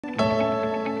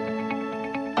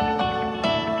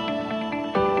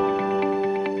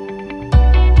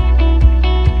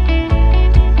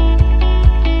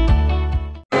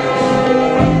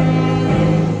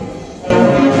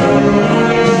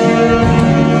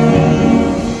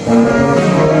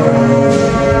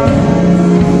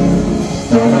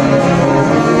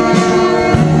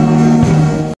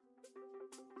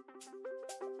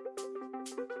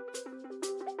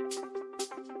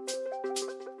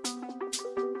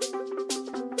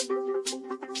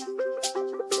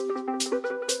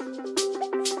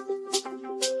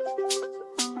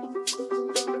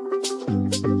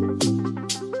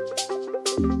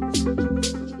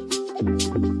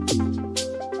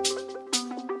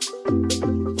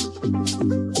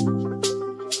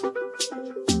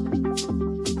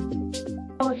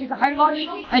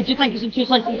I just think it's two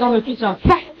slices on the pizza.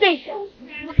 25.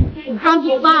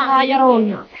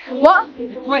 What?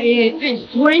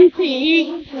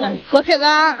 20. Look at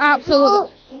that, absolutely.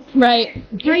 Right.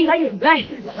 Do you think it's best?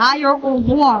 Higher or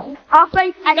lower? I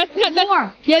think it's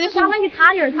Lower. Yeah, this I think it's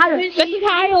higher. It's higher. This is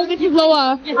higher, this is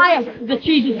lower. It's higher. The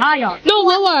cheese is higher. No,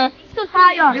 lower. This is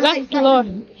higher. That's lower.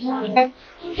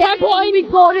 That's what we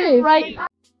got it. Right.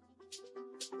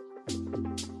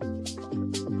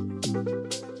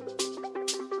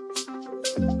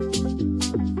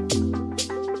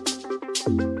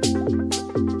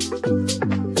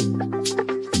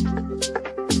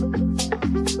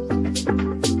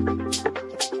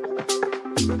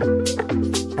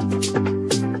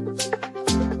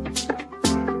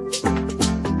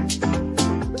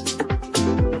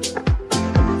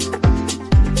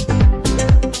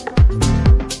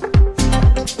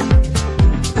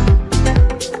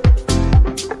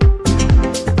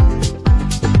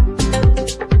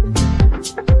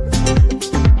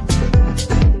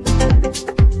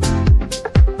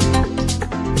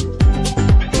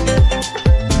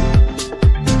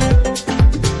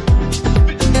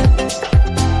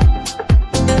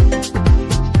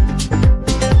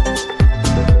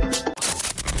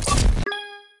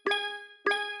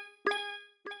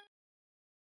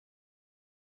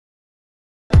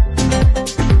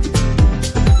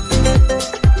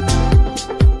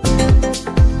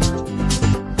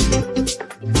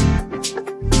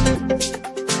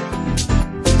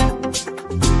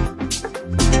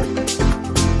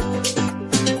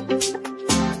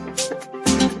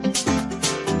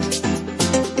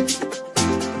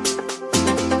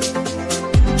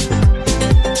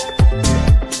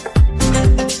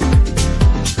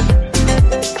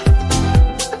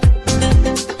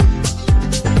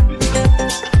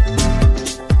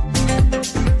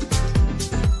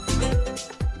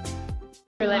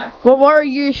 What are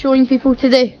you showing people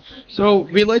today? So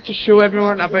we like to show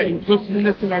everyone about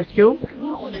inclusiveness in our school.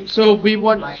 So we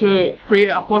want to create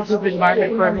a positive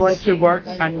environment for everyone to work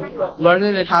and learn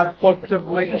and have positive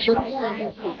relationships.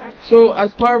 So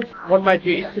as part of one of my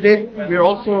duties today, we're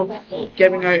also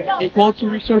giving out equality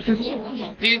resources.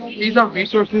 These are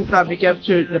resources that we give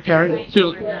to the parents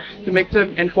to make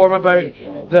them inform about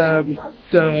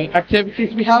the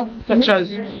activities we have, such as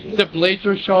the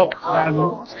blazer shop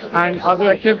and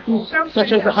other activities,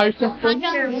 such as the house system.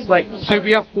 Like, so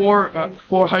we have four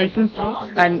houses,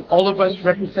 and all of us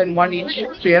represent one each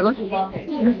together.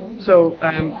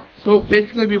 So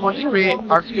basically, we want to create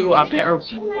our school a better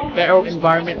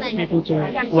environment for people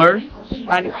to learn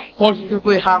and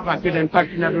positively have a good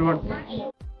impact on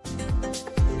everyone.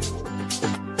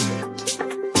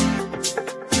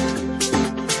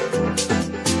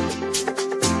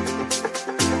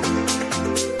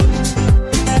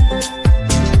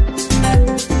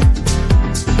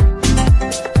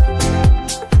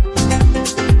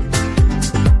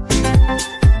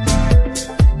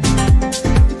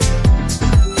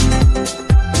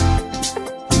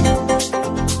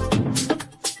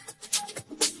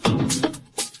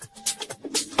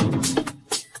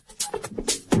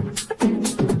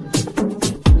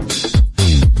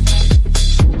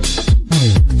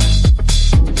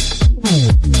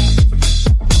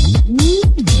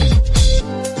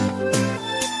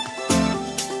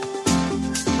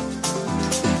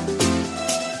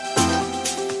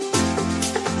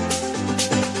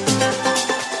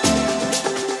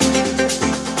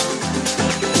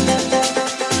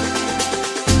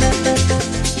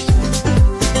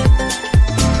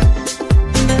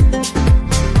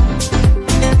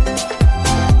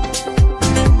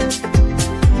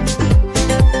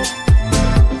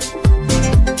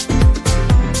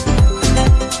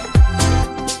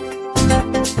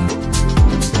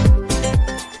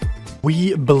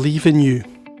 We believe in you.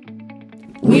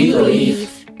 We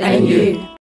believe in you.